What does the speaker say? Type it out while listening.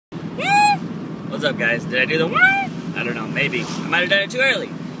What's up, guys? Did I do the what? I don't know, maybe. I might have done it too early.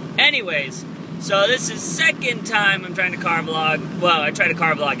 Anyways, so this is second time I'm trying to car vlog. Well, I tried to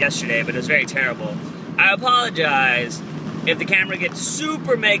car vlog yesterday, but it was very terrible. I apologize if the camera gets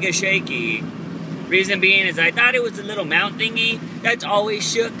super mega shaky. Reason being is I thought it was a little mount thingy that's always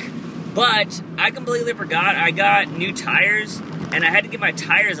shook, but I completely forgot I got new tires, and I had to get my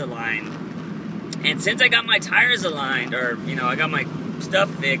tires aligned. And since I got my tires aligned, or, you know, I got my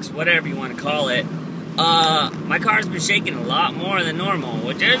stuff fixed, whatever you want to call it, my car's been shaking a lot more than normal,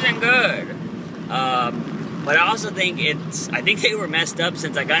 which isn't good. But I also think I think they were messed up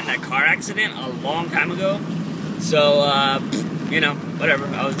since I got in that car accident a long time ago. So, you know, whatever.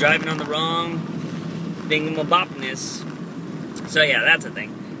 I was driving on the wrong thingamabopness. So yeah, that's a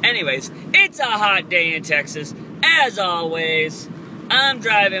thing. Anyways, it's a hot day in Texas. As always, I'm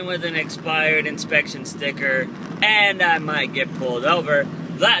driving with an expired inspection sticker, and I might get pulled over.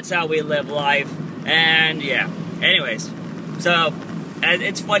 That's how we live life. And yeah, anyways, so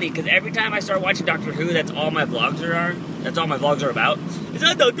it's funny because every time I start watching Doctor Who, that's all my vlogs are. That's all my vlogs are about. It's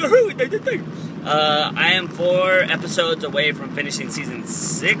not Doctor Who. I am 4 episodes away from finishing season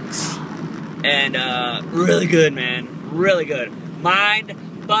 6, and really good, man, really good. Mind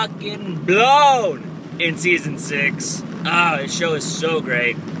fucking blown in season 6. Oh, this show is so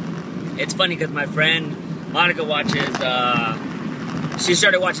great. It's funny because my friend Monica watches. She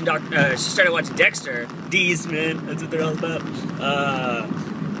started watching Dexter. D's, man, that's what they're all about.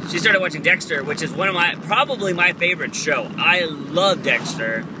 She started watching Dexter, which is probably my favorite show. I love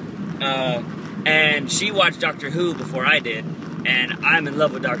Dexter. And she watched Doctor Who before I did, and I'm in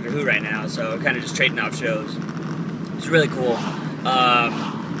love with Doctor Who right now. So we're kind of just trading off shows. It's really cool.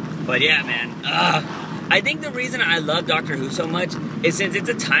 But yeah, man. I think the reason I love Doctor Who so much is since it's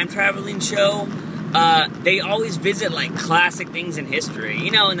a time traveling show. They always visit like classic things in history,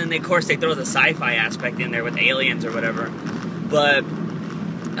 you know, and then of course they throw the sci-fi aspect in there with aliens or whatever. But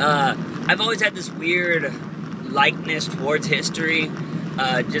I've always had this weird likeness towards history,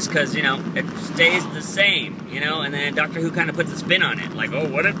 just because, you know, it stays the same, you know, and then Doctor Who kind of puts a spin on it, like, oh,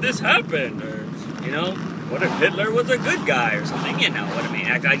 what if this happened, or, you know, what if Hitler was a good guy or something, you know what I mean.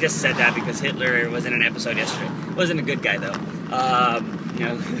 I just said that because Hitler was in an episode yesterday. Wasn't a good guy though. You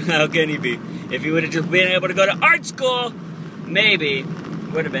know, how can he be? If he would have just been able to go to art school, maybe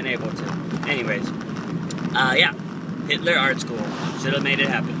would have been able to. Anyways, yeah, Hitler art school should have made it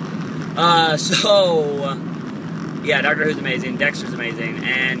happen. So yeah, Doctor Who's amazing, Dexter's amazing,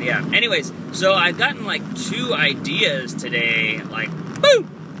 and yeah. Anyways, so I've gotten like 2 ideas today, like boom,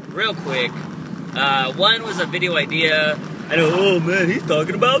 real quick. One was a video idea. I know, oh man, he's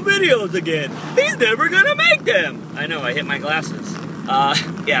talking about videos again. He's never gonna make them. I know, I hit my glasses.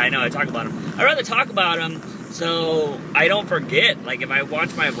 Yeah, I know, I talk about them. I'd rather talk about them so I don't forget. Like, if I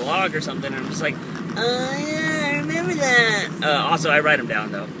watch my vlog or something, I'm just like, oh yeah, I remember that. Also, I write them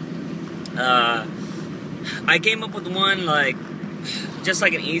down, though. I came up with one, like, just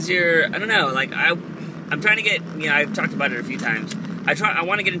like an easier, I don't know, like, I'm trying to get, you know, I've talked about it a few times. I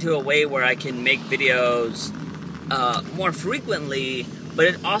want to get into a way where I can make videos more frequently, but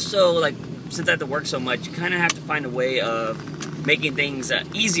it also, like, since I have to work so much, you kind of have to find a way of making things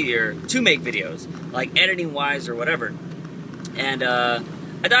easier to make videos, like editing-wise or whatever. And I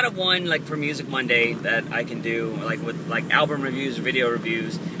thought of one, like, for Music Monday that I can do, like, with, like, album reviews or video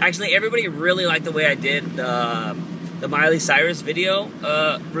reviews. Actually, everybody really liked the way I did the Miley Cyrus video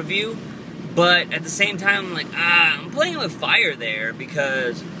review. But at the same time, I'm like, I'm playing with fire there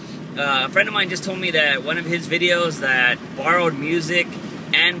because a friend of mine just told me that one of his videos that borrowed music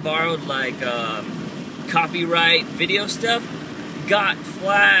and borrowed, like, copyright video stuff got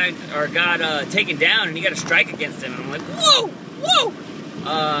flagged or got taken down, and he got a strike against him. And I'm like, whoa!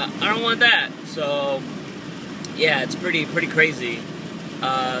 I don't want that. So, yeah, it's pretty crazy.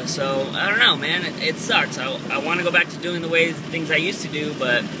 So, I don't know, man. It sucks. I want to go back to doing the things I used to do,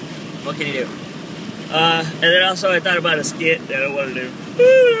 but what can you do? And then also I thought about a skit that I wanted to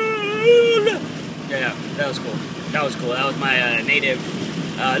do. Yeah, that was cool. That was cool. That was my native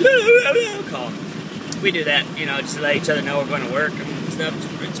call. We do that, you know, just to let each other know we're going to work and stuff.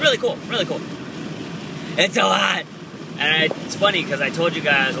 It's really cool. Really cool. It's so hot. And it's funny because I told you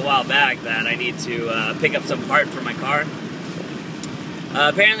guys a while back that I need to pick up some part for my car.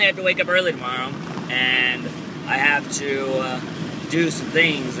 Apparently I have to wake up early tomorrow, and I have to do some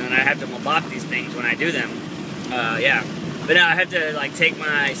things, and I have to mop these things when I do them. Yeah. But now I have to, like, take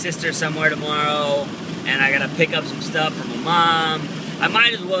my sister somewhere tomorrow, and I gotta pick up some stuff from my mom. I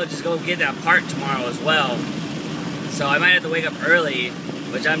might as well just go get that part tomorrow as well. So I might have to wake up early,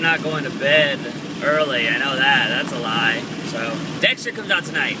 which I'm not going to bed early. I know that. That's a lie. So, Dexter comes out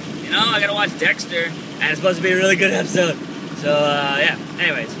tonight. You know, I gotta watch Dexter, and it's supposed to be a really good episode. So, yeah.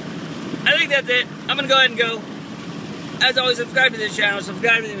 Anyways, I think that's it. I'm gonna go ahead and go. As always, subscribe to this channel,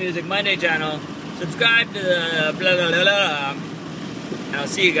 subscribe to the Music Monday channel, subscribe to the blah, blah, blah, blah, and I'll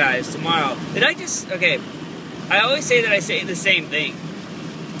see you guys tomorrow. Okay, I always say that I say the same thing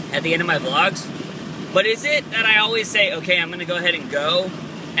at the end of my vlogs, but is it that I always say, okay, I'm gonna go ahead and go,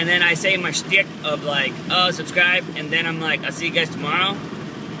 and then I say my shtick of like, oh, subscribe, and then I'm like, I'll see you guys tomorrow?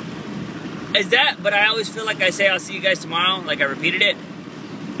 Is that, but I always feel like I say I'll see you guys tomorrow, like I repeated it?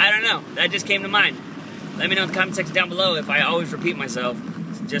 I don't know, that just came to mind. Let me know in the comment section down below if I always repeat myself,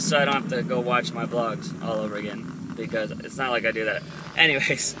 just so I don't have to go watch my vlogs all over again, because it's not like I do that.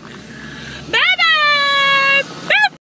 Anyways,